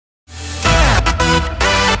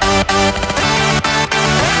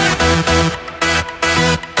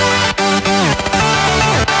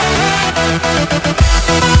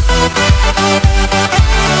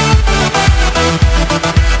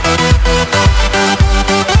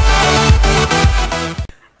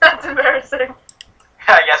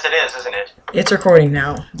it is, isn't it? It's recording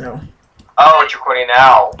now, though. Oh, it's recording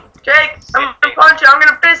now. Jake, I'm gonna punch you. I'm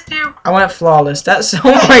gonna fist you. I want it flawless. That's oh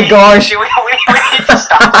my gosh. we need to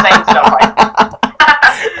stop saying stuff like that.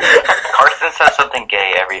 Carson says something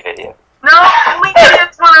gay every video. No, only kids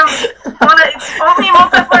it's only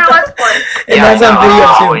multiplayer Let's Play. And Yeah, that's on I know, video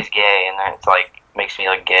I'm too. always gay, and then it's like makes me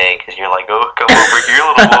look gay because you're like, oh, come over here,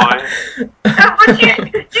 little boy.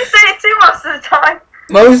 But you say it too most of the time.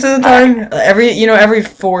 Most of the time, every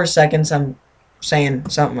 4 seconds, I'm saying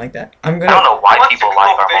something like that. I don't know why people like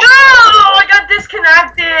our No, I got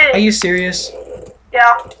disconnected. Are you serious?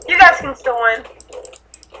 Yeah, you guys can still win.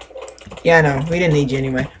 Yeah, no, we didn't need you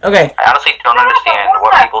anyway. Okay, I honestly don't understand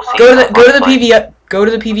what people see. go to the like, PV go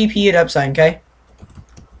to the PvP at up sign, okay?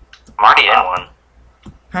 I'm already in one.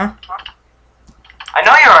 Huh? I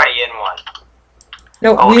know you're already in one.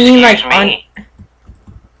 No, Oh, we mean like excuse me.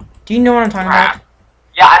 Do you know what I'm talking about?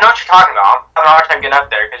 Yeah, I know what you're talking about. I'm having a hard time getting up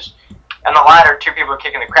there because on the ladder, 2 people are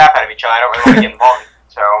kicking the crap out of each other. I don't really want to get involved.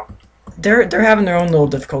 So. They're having their own little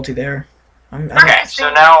difficulty there. Okay,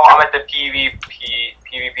 so now I'm at the PvP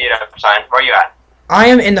at up sign. Where are you at? I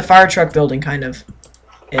am in the fire truck building, kind of.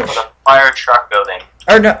 Ish. The fire truck building.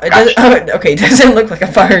 Or no, it doesn't, okay, it doesn't look like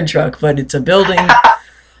a fire truck, but it's a building.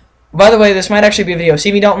 By the way, this might actually be a video.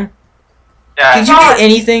 See me, Dalton? Yeah. Did you get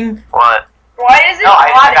anything? What? Why is it? No,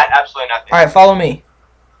 I got absolutely nothing. Alright, follow me.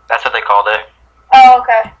 That's what they called it. Oh,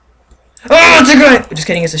 okay. Oh, it's a good. Just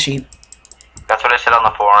kidding, it's a sheep. That's what I said on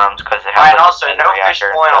the forums because it Alright, has. and also, no fish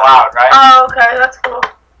pulling allowed, right? Oh, okay, that's cool.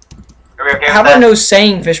 Are we okay How with about that? no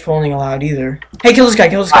saying fish pulling allowed either? Hey, kill this guy,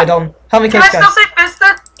 Dalton. Help me kill Can I this guy. still say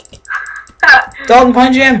fisted? Dalton,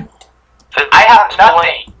 punch him. I have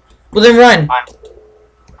nothing. Well, then run. Fine.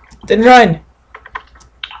 Then run.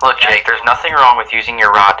 Look, Jake, there's nothing wrong with using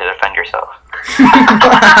your rod to defend yourself.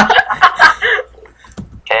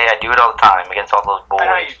 Okay, I do it all the time against all those I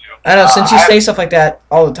know you boys. do. I know, since you I say stuff like that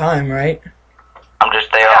all the time, right?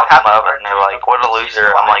 They all come up and they're like, what a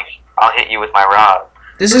loser. I'm like, I'll hit you with my rod.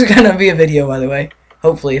 This is gonna be a video, by the way.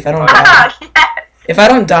 Hopefully, if I don't die. Yes. If I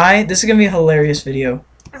don't die, this is gonna be a hilarious video.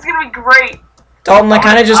 It's gonna be great. Dalton, I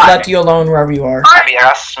kind of just left you alone wherever you are. I mean,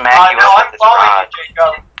 I'll smack you no, up I'm with this following rod. you,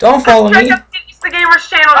 Jacob. Don't follow Check me. out the Gamers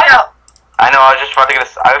channel now. I know, I was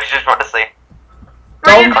just about to say.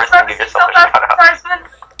 Ready to Carson, start give the yourself a shout out.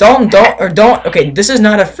 self-advertisement? Don't. Okay, this is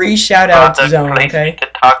not a free shout out Product zone. placement Okay, to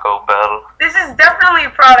Taco Bell. This is definitely a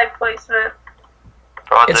product placement.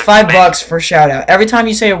 Product it's $5 placement. for shout out. Every time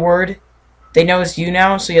you say a word, they know it's you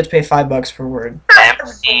now, so you have to pay $5 per word.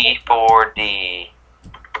 MC4D.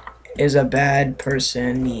 Is a bad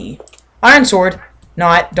person. Iron sword.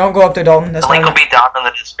 Not. Don't go up there, Dalton. That's The link will not. be down in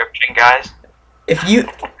the description, guys. If you,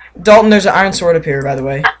 Dalton, there's an iron sword up here, by the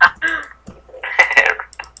way.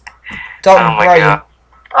 Dalton, Oh my where are God.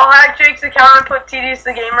 I'll hack Jake's account and put TD's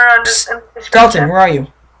the Gamer on the you? description. Dalton, where are you?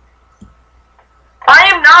 I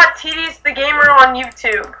am not TD's the Gamer on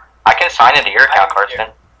YouTube. I can sign into your account, Carson.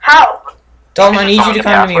 How? Dalton, I need you to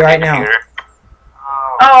come to me right now.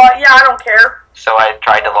 Oh, yeah, I don't care. So I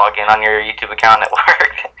tried to log in on your YouTube account and it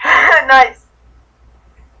worked. Nice.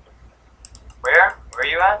 Where? Where are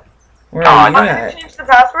you at? Where Oh, are I you I'm at? gonna change the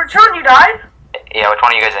password. Sean, you died? Yeah, which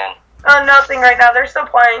one are you guys in? Nothing right now. They're still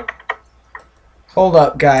playing. Hold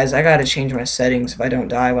up, guys. I gotta change my settings if I don't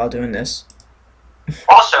die while doing this.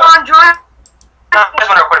 Also, Sean, join. I just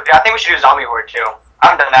want to record a video. I think we should do Zombie Horde too. I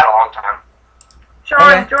haven't done that in a long time. Sean,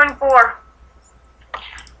 Okay. join 4.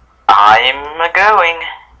 I'm going.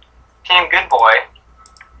 Team Good Boy.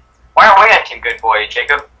 Why aren't we on Team Good Boy,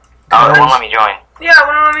 Jacob? Oh, it won't let me join. Yeah, it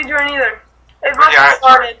wouldn't let me join either. It must Yeah, have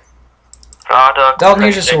started. Product Dalton,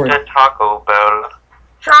 here's your placement sword. to Taco Bell.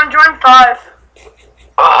 Sean, join 5.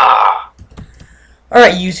 Ugh.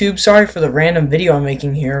 Alright, YouTube. Sorry for the random video I'm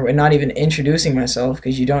making here and not even introducing myself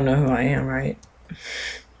because you don't know who I am, right?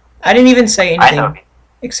 I didn't even say I know. anything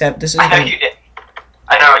except this is. I know gonna- you did.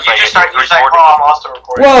 I know. It's You like just started. you're You're like, recording. oh, I'm also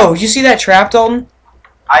recording. Whoa! Did you see that trap, Dalton?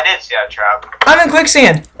 I did see that trap. I'm in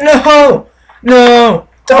quicksand. No, no,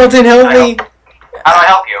 Dalton, help me! How do I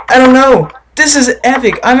help you? I don't know. This is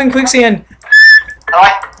epic. I'm in quicksand. How do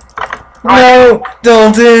I? No, I'm gonna go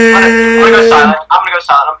Dalton. silent. I'm gonna go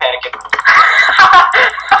silent. I'm panicking.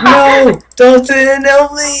 No, Dalton,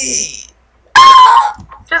 help me.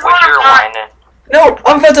 Just What's let your him die. whining? No,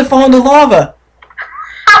 I'm about to fall into lava.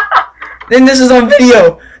 Then this is on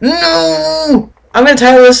video. No, I'm gonna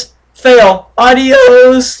title this fail.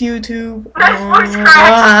 Adios, YouTube. Nice voice crack.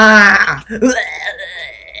 Ah.